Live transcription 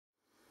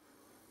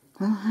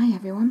Well, hi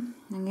everyone.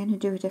 I'm going to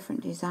do a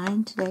different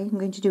design today. I'm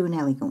going to do an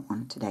elegant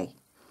one today.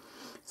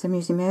 So I'm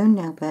using my own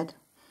nail bed,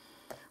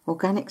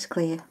 Organics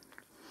Clear,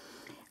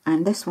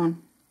 and this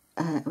one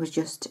was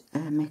just a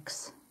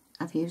mix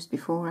I've used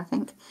before, I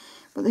think,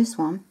 but this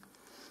one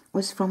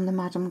was from the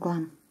Madam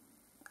Glam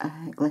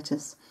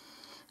glitters,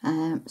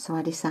 so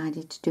I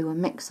decided to do a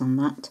mix on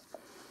that.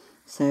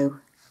 So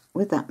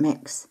with that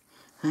mix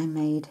I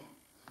made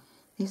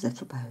these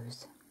little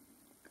bows,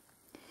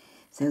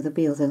 so there'll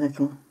be other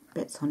little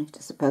bits on it,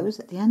 I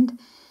suppose, at the end.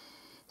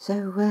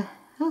 So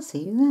I'll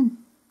see you then.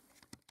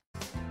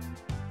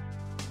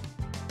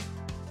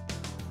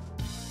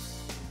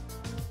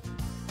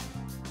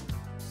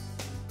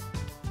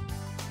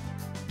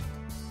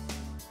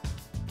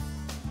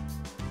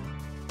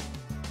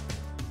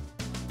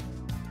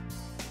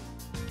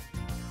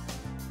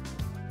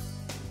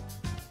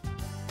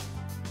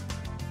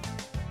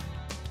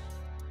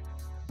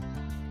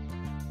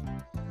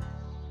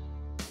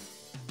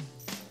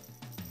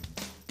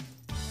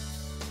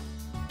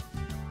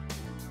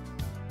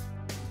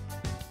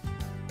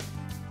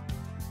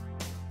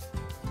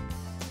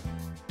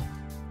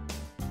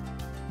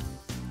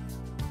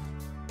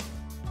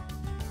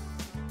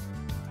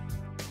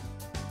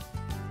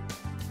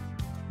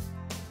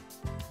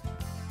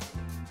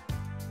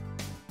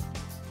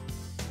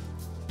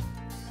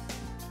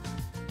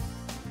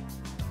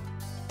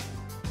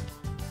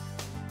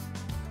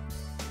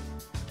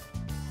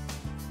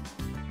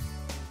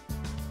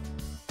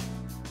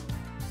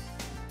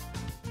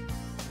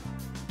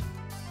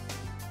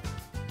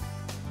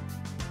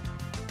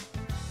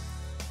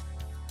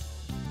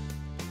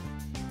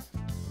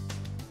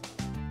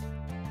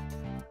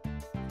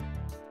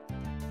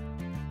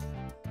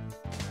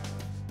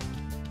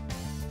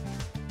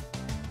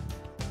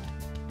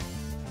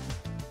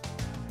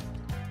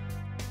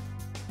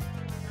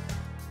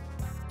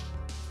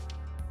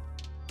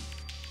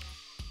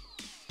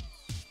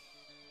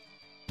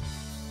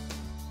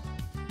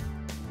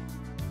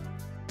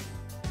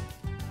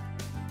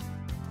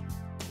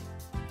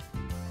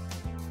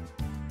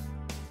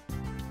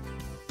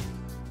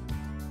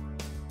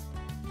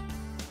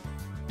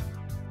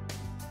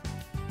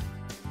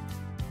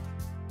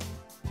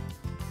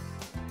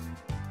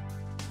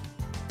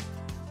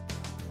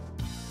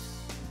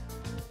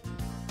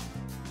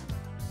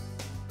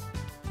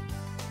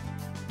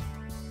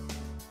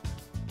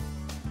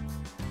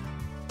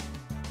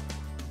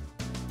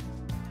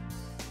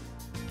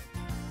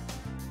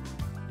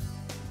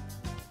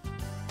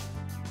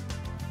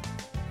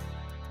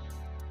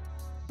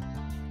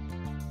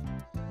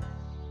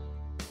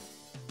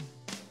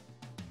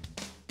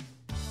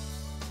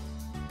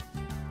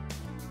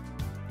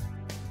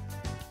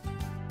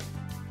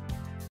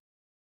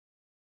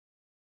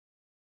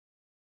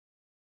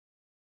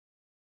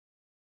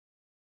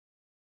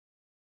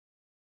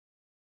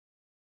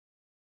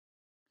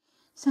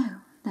 So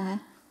there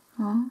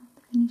are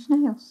the finished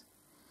nails.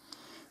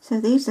 So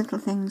these little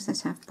things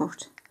that I've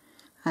put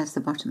as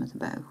the bottom of the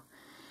bow,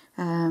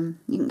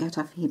 you can get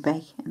off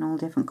eBay in all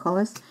different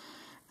colours,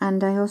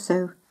 and I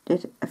also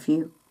did a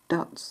few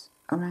dots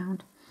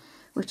around,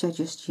 which I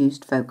just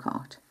used folk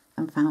art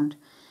and found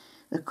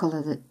the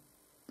colour that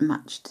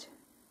matched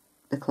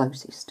the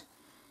closest,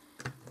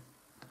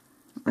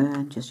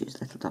 and just used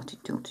a little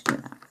dotted tool to do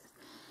that with.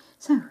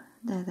 So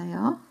there they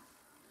are.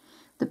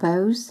 The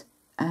bows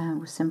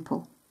were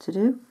simple to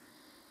do.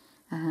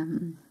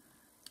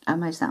 I'll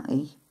most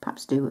likely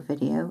perhaps do a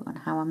video on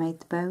how I made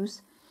the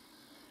bows,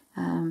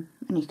 and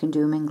you can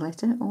do them in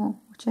glitter or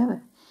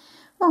whichever.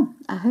 Well,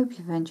 I hope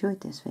you've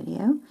enjoyed this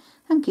video.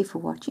 Thank you for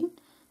watching,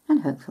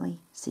 and hopefully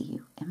see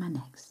you in my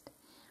next.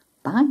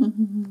 Bye!